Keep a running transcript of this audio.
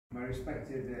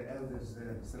respected elders,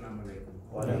 Assalamu alaikum.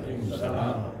 Wa alaikum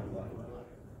salam.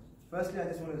 Firstly, I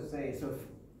just wanted to say, so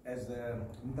as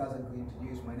Mumtaz Uncle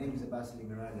introduced, my name is Abbas Ali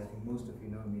Mirali. I think most of you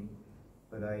know me,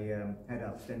 but I head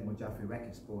up Stenmore Jaffrey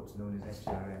Racket Sports, known as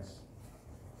SGRS.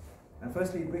 And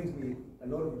firstly, it brings me a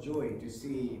lot of joy to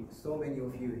see so many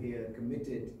of you here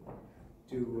committed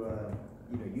to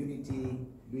unity,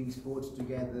 doing sports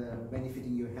together,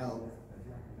 benefiting your health,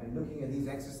 and looking at these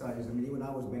exercises. I mean, even I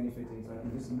was benefiting, so I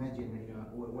can just imagine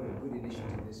what a good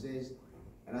initiative this is.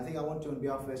 And I think I want to, on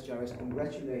behalf of SGRS,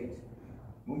 congratulate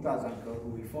Mumtaz Uncle, who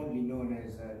we fondly known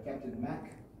as Captain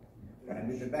Mac, and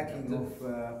with the backing of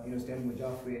Stenmore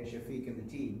Jaffrey and Shafiq and the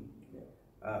team.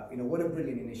 What a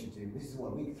brilliant initiative. This is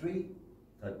what, week 3?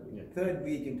 Third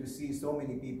week, and to see so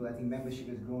many people. I think membership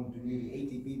has grown to nearly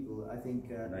 80 people. I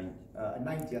think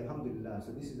 90, alhamdulillah.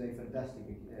 So this is a fantastic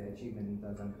achievement,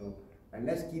 Mumtaz Uncle. And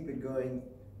let's keep it going.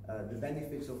 The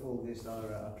benefits of all this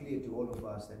are clear to all of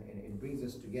us, and it brings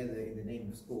us together in the name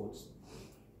of sports.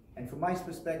 And from my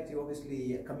perspective,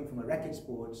 obviously coming from a racket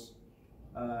sports,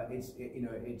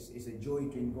 it's a joy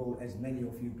to involve as many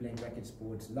of you playing racket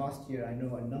sports. Last year, I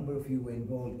know a number of you were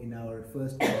involved in our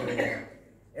first ever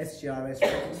SGRS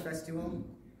Rackets Festival.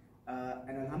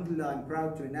 And alhamdulillah, I'm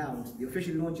proud to announce the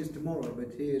official launch is tomorrow,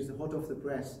 but here's the hot off the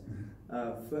press.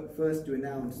 First to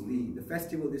announce the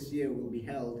festival this year will be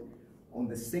held on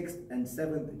the 6th and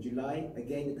 7th July,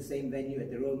 again at the same venue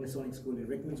at the Royal Masonic School in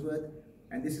Rickmansworth.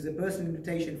 And this is a personal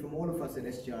invitation from all of us at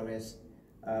SGRS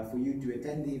for you to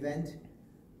attend the event.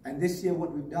 And this year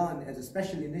what we've done as a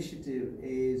special initiative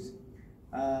is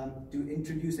to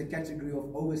introduce a category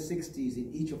of over 60s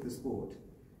in each of the sport.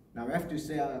 Now I have to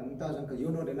say, Mumtaz Uncle, you're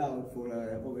not allowed for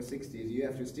over 60s. You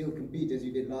have to still compete as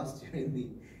you did last year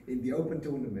in the Open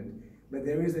tournament. But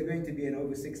there is going to be an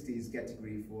over 60s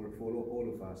category for all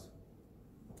of us.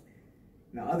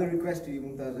 Now, other request to you,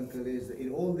 Mumtaz Uncle, is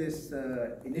in all this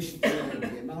initiative and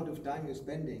the amount of time you're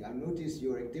spending, I've noticed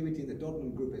your activity in the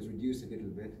Tottenham group has reduced a little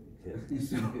bit.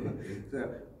 Yes.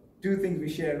 So two things we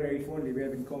share very fondly, we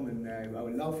have in common, our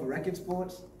love for racket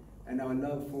sports and our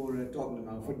love for Tottenham,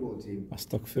 our football team. Please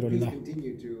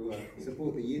continue to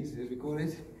support the Yids, as we call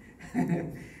it.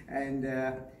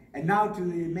 And now to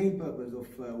the main purpose of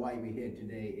why we're here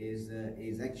today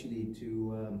is actually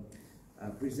to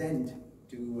present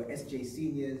to SJ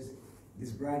Seniors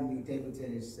this brand new table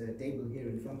tennis table here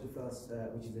in front of us,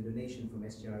 which is a donation from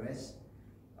SGRS,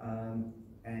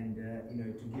 and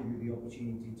to give you the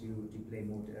opportunity to play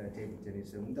more table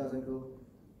tennis. So Mumtaz Uncle,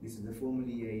 this is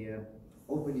formally a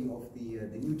opening of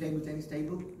the new table tennis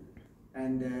table,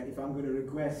 and if I'm going to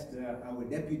request our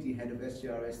deputy head of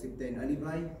SGRS, Sibtain Ali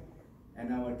Bhai,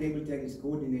 and our table tennis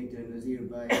coordinator Nazir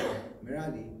Bhai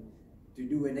Mirali, to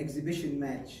do an exhibition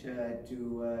match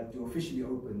to officially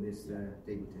open this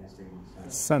table tennis table.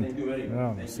 Thank you very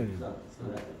much. Thank you, sir.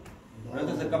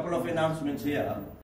 There's a couple of announcements here.